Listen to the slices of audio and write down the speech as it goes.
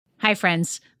Hi,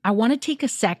 friends. I want to take a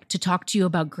sec to talk to you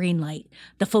about Greenlight,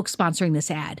 the folks sponsoring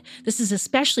this ad. This is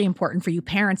especially important for you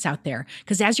parents out there,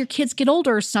 because as your kids get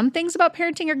older, some things about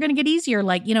parenting are going to get easier,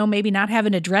 like, maybe not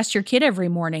having to dress your kid every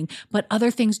morning, but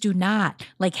other things do not,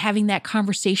 like having that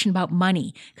conversation about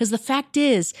money. Because the fact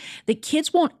is that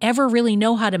kids won't ever really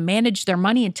know how to manage their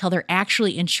money until they're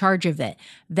actually in charge of it.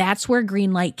 That's where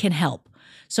Greenlight can help.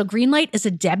 So Greenlight is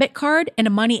a debit card and a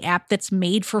money app that's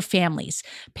made for families.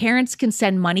 Parents can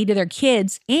send money to their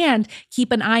kids and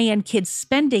keep an eye on kids'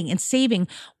 spending and saving,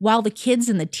 while the kids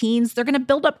and the teens, they're going to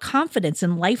build up confidence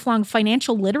and lifelong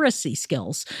financial literacy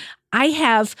skills. I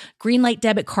have Greenlight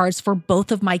debit cards for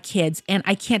both of my kids, and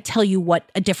I can't tell you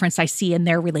what a difference I see in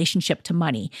their relationship to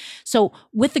money. So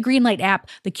with the Greenlight app,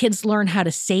 the kids learn how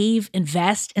to save,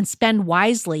 invest, and spend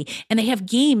wisely, and they have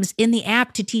games in the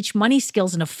app to teach money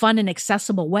skills in a fun and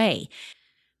accessible way.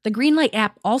 The Greenlight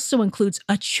app also includes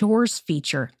a chores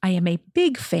feature. I am a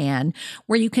big fan,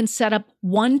 where you can set up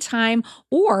one-time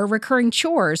or recurring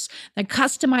chores that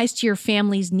customize to your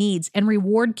family's needs and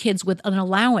reward kids with an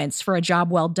allowance for a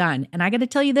job well done. And I got to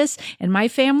tell you this, in my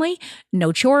family,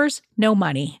 no chores, no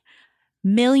money.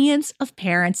 Millions of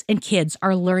parents and kids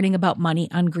are learning about money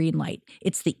on Greenlight.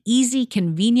 It's the easy,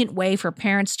 convenient way for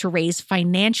parents to raise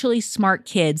financially smart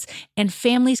kids, and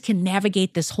families can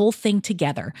navigate this whole thing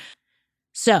together.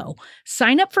 So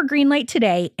sign up for Greenlight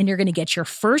today, and you're going to get your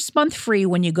first month free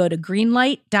when you go to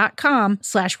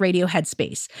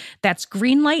greenlight.com/radioheadspace. That's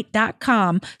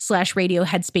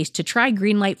greenlight.com/radioheadspace to try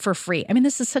Greenlight for free. I mean,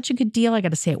 this is such a good deal. I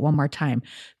got to say it one more time.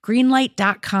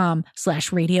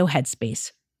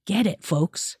 Greenlight.com/radioheadspace. Get it,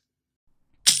 folks.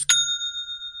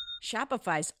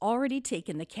 Shopify's already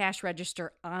taken the cash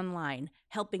register online,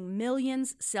 helping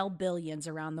millions sell billions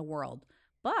around the world.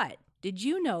 But did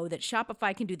you know that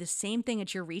Shopify can do the same thing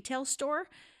at your retail store?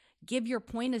 Give your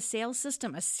point of sale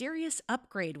system a serious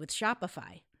upgrade with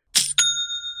Shopify.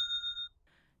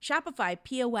 Shopify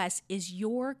POS is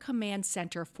your command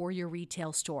center for your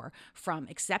retail store. From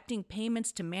accepting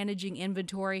payments to managing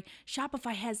inventory,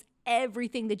 Shopify has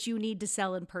everything that you need to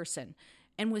sell in person.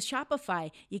 And with Shopify,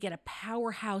 you get a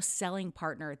powerhouse selling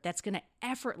partner that's going to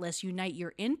effortlessly unite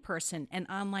your in-person and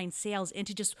online sales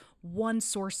into just one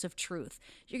source of truth.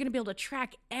 You're going to be able to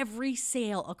track every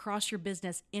sale across your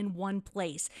business in one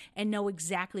place and know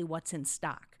exactly what's in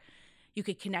stock. You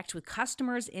could connect with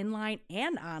customers inline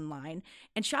and online.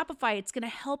 And Shopify, it's going to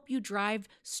help you drive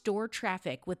store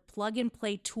traffic with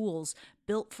plug-and-play tools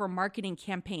built for marketing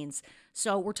campaigns.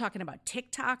 So we're talking about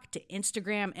TikTok to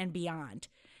Instagram and beyond.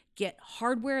 Get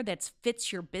hardware that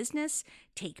fits your business,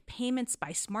 take payments by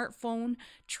smartphone,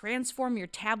 transform your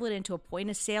tablet into a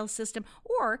point-of-sale system,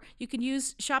 or you can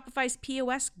use Shopify's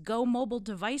POS Go mobile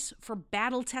device for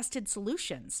battle-tested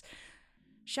solutions.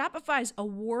 Shopify's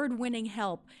award-winning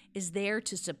help is there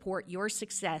to support your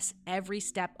success every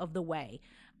step of the way.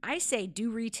 I say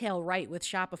do retail right with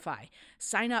Shopify.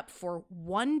 Sign up for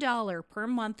 $1 per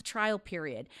month trial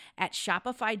period at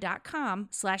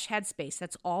shopify.com/headspace.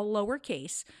 That's all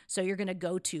lowercase. So you're going to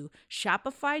go to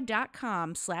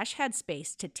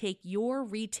shopify.com/headspace to take your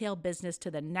retail business to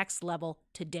the next level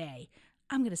today.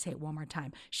 I'm going to say it one more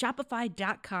time.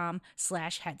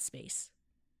 Shopify.com/headspace.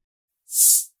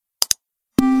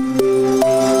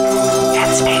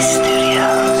 Headspace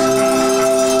Studios.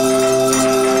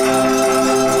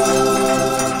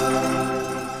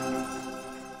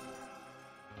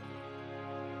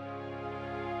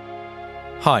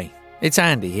 Hi, it's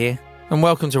Andy here, and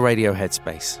welcome to Radio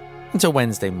Headspace. It's a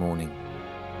Wednesday morning.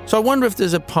 So I wonder if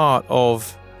there's a part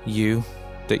of you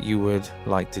that you would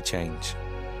like to change.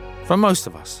 For most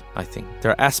of us, I think,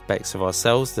 there are aspects of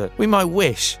ourselves that we might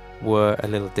wish were a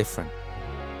little different.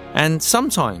 And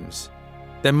sometimes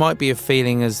there might be a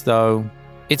feeling as though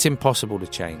it's impossible to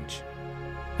change.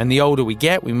 And the older we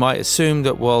get, we might assume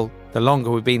that, well, the longer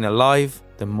we've been alive,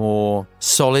 the more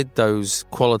solid those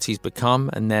qualities become,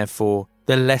 and therefore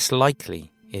the less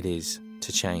likely it is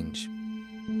to change.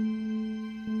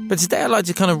 But today I'd like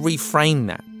to kind of reframe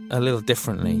that a little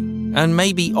differently and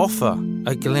maybe offer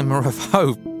a glimmer of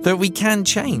hope that we can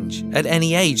change at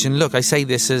any age. And look, I say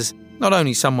this as not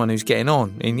only someone who's getting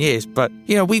on in years, but,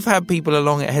 we've had people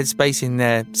along at Headspace in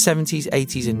their 70s,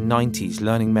 80s and 90s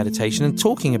learning meditation and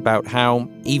talking about how,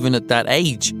 even at that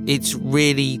age, it's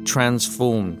really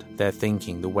transformed their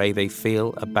thinking, the way they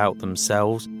feel about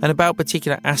themselves and about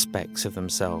particular aspects of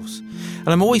themselves. And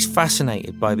I'm always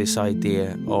fascinated by this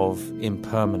idea of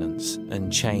impermanence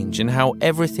and change and how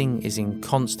everything is in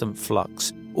constant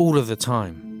flux all of the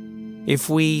time. If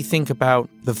we think about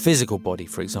the physical body,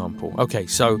 for example,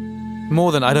 so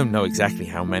more than, I don't know exactly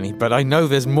how many, but I know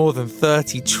there's more than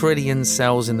 30 trillion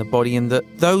cells in the body, and that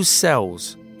those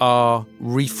cells are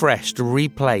refreshed,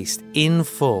 replaced in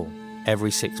full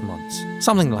every 6 months.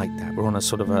 Something like that. We're on a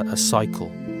sort of a cycle.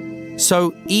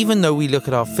 So even though we look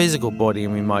at our physical body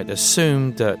and we might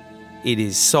assume that it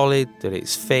is solid, that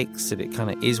it's fixed, that it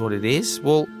kind of is what it is,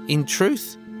 well, in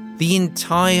truth, the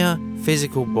entire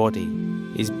physical body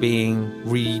is being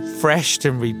refreshed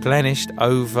and replenished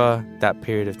over that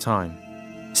period of time.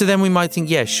 So then we might think,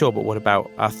 yeah, sure, but what about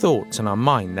our thoughts and our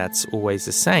mind? That's always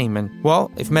the same. And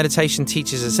well, if meditation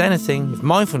teaches us anything, if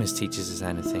mindfulness teaches us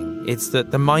anything, it's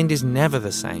that the mind is never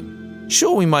the same.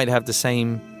 Sure, we might have the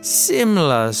same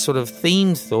similar sort of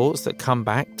themed thoughts that come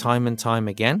back time and time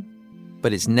again,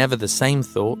 but it's never the same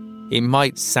thought. It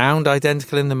might sound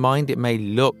identical in the mind, it may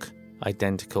look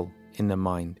identical in the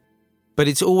mind, but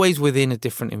it's always within a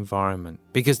different environment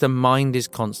because the mind is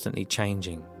constantly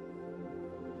changing.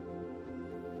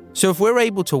 So if we're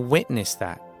able to witness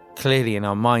that clearly in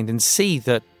our mind and see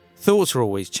that thoughts are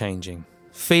always changing,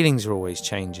 feelings are always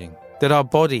changing, that our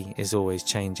body is always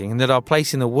changing, and that our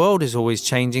place in the world is always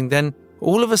changing, then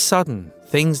all of a sudden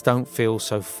things don't feel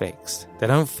so fixed. They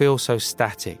don't feel so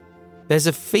static. There's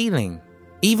a feeling,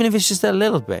 even if it's just a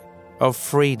little bit, of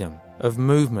freedom, of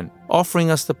movement,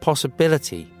 offering us the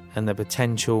possibility and the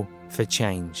potential for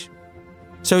change.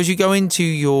 So as you go into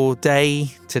your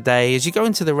day today, as you go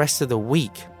into the rest of the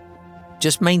week,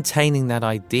 just maintaining that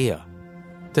idea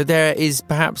that there is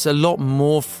perhaps a lot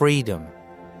more freedom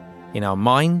in our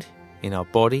mind, in our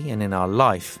body, and in our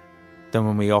life than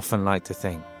when we often like to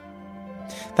think.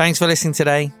 Thanks for listening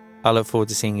today. I look forward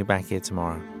to seeing you back here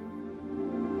tomorrow.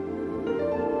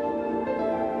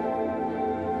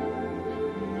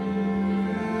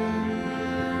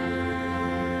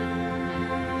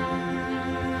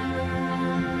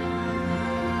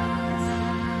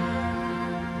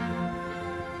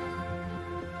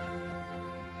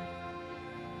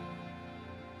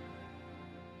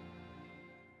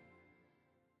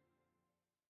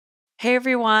 Hey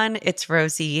everyone, it's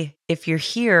Rosie. If you're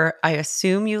here, I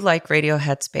assume you like Radio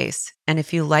Headspace. And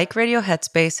if you like Radio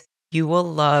Headspace, you will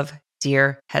love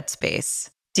Dear Headspace.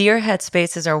 Dear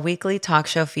Headspace is our weekly talk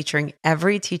show featuring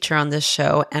every teacher on this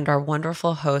show and our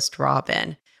wonderful host,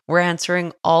 Robin. We're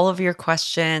answering all of your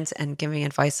questions and giving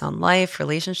advice on life,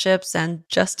 relationships, and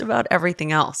just about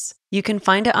everything else. You can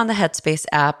find it on the Headspace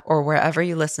app or wherever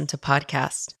you listen to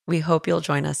podcasts. We hope you'll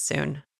join us soon.